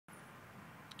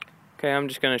Okay, I'm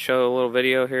just going to show a little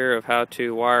video here of how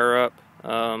to wire up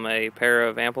a pair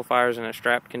of amplifiers in a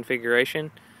strapped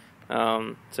configuration.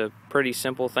 It's a pretty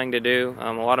simple thing to do.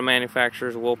 A lot of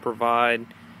manufacturers will provide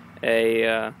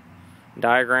a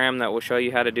diagram that will show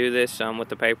you how to do this with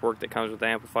the paperwork that comes with the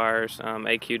amplifiers.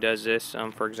 AQ does this,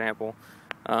 for example.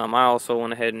 I also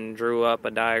went ahead and drew up a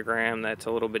diagram that's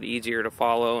a little bit easier to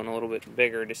follow and a little bit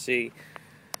bigger to see.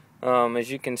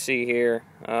 As you can see here,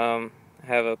 I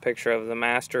have a picture of the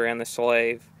master and the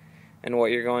slave, and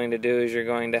what you're going to do is you're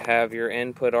going to have your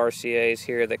input RCAs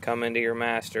here that come into your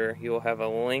master. You will have a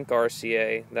link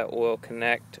RCA that will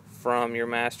connect from your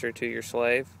master to your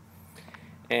slave,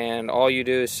 and all you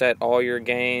do is set all your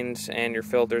gains and your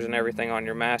filters and everything on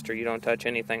your master. You don't touch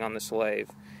anything on the slave,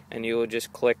 and you will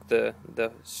just click the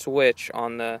switch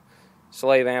on the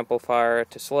slave amplifier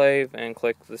to slave and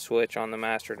click the switch on the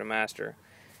master to master.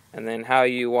 And then how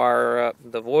you wire up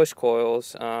the voice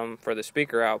coils for the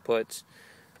speaker outputs,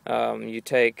 you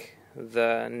take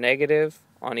the negative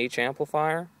on each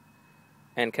amplifier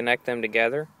and connect them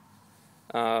together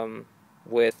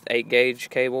with 8-gauge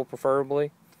cable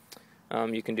preferably.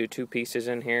 You can do 2 pieces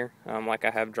in here like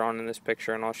I have drawn in this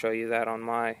picture, and I'll show you that on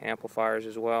my amplifiers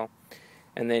as well.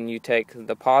 And then you take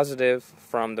the positive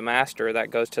from the master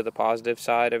that goes to the positive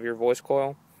side of your voice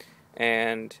coil,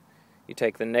 and you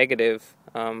take the negative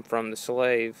from the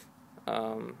slave,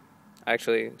 you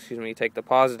take the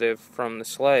positive from the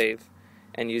slave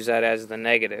and use that as the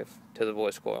negative to the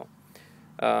voice coil.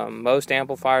 Most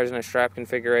amplifiers in a strap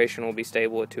configuration will be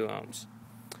stable at 2 ohms.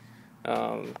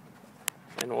 And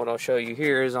what I'll show you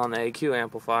here is on the AQ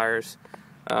amplifiers,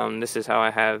 this is how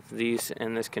I have these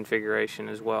in this configuration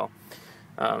as well.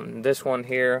 This one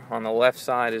here on the left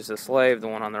side is the slave, the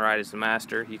one on the right is the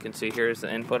master. You can see here is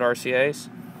the input RCAs.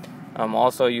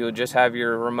 Also, you would just have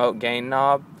your remote gain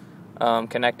knob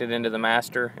connected into the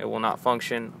master. It will not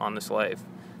function on the slave.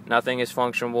 Nothing is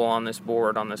functionable on this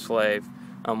board on the slave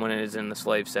when it is in the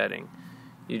slave setting.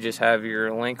 You just have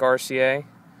your link RCA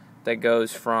that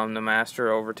goes from the master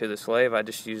over to the slave. I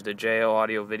just used a JO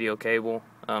audio video cable.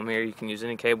 Here you can use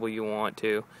any cable you want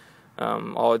to.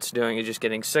 All it's doing is just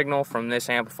getting signal from this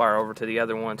amplifier over to the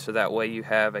other one, so that way you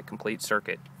have a complete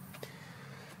circuit.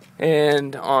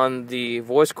 And on the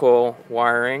voice coil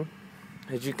wiring,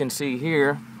 as you can see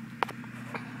here,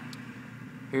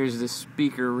 here's the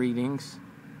speaker readings.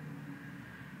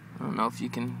 I don't know if you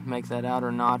can make that out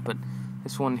or not, but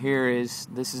this one here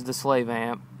this is the slave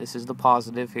amp. This is the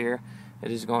positive here. It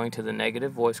is going to the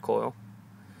negative voice coil.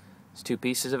 It's 2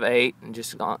 pieces of 8 and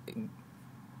just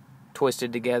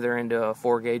twisted together into a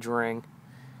 4-gauge ring.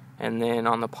 And then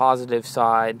on the positive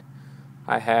side,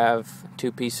 I have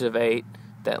 2 pieces of 8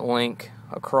 that link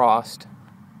across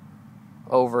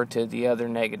over to the other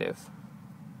negative.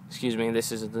 Excuse me,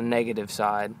 this is the negative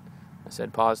side. I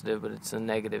said positive, but it's the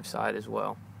negative side as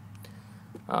well.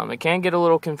 It can get a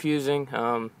little confusing.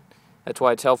 That's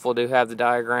why it's helpful to have the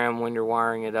diagram when you're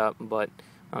wiring it up, but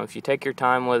if you take your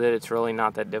time with it, it's really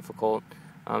not that difficult.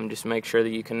 Just make sure that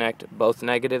you connect both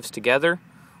negatives together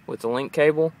with the link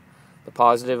cable. The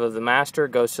positive of the master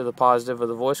goes to the positive of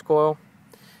the voice coil,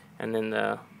 and then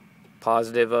the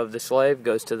positive of the slave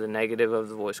goes to the negative of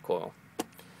the voice coil.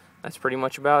 That's pretty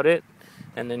much about it.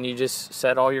 And then you just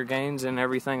set all your gains and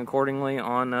everything accordingly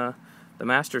on the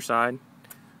master side.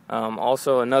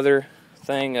 Also, another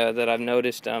thing that I've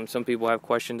noticed some people have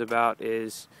questions about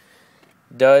is,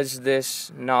 does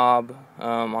this knob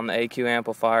on the AQ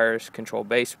amplifiers control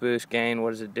bass boost, gain? What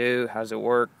does it do? How does it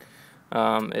work?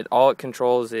 All it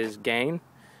controls is gain,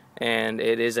 and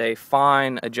it is a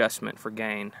fine adjustment for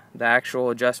gain. The actual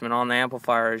adjustment on the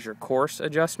amplifier is your coarse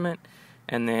adjustment,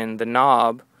 and then the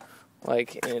knob,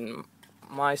 like in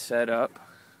my setup,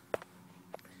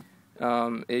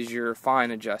 is your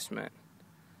fine adjustment,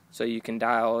 so you can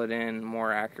dial it in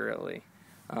more accurately.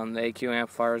 The AQ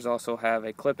amplifiers also have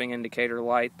a clipping indicator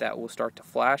light that will start to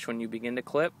flash when you begin to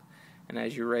clip, and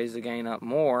as you raise the gain up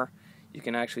more, you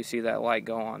can actually see that light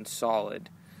go on solid.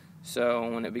 So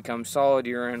when it becomes solid,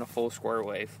 you're in a full square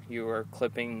wave. You are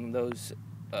clipping those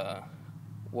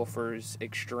woofers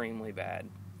extremely bad.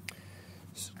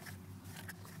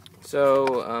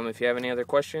 So if you have any other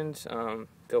questions,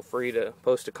 feel free to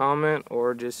post a comment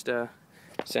or just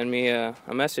send me a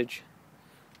message.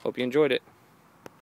 Hope you enjoyed it.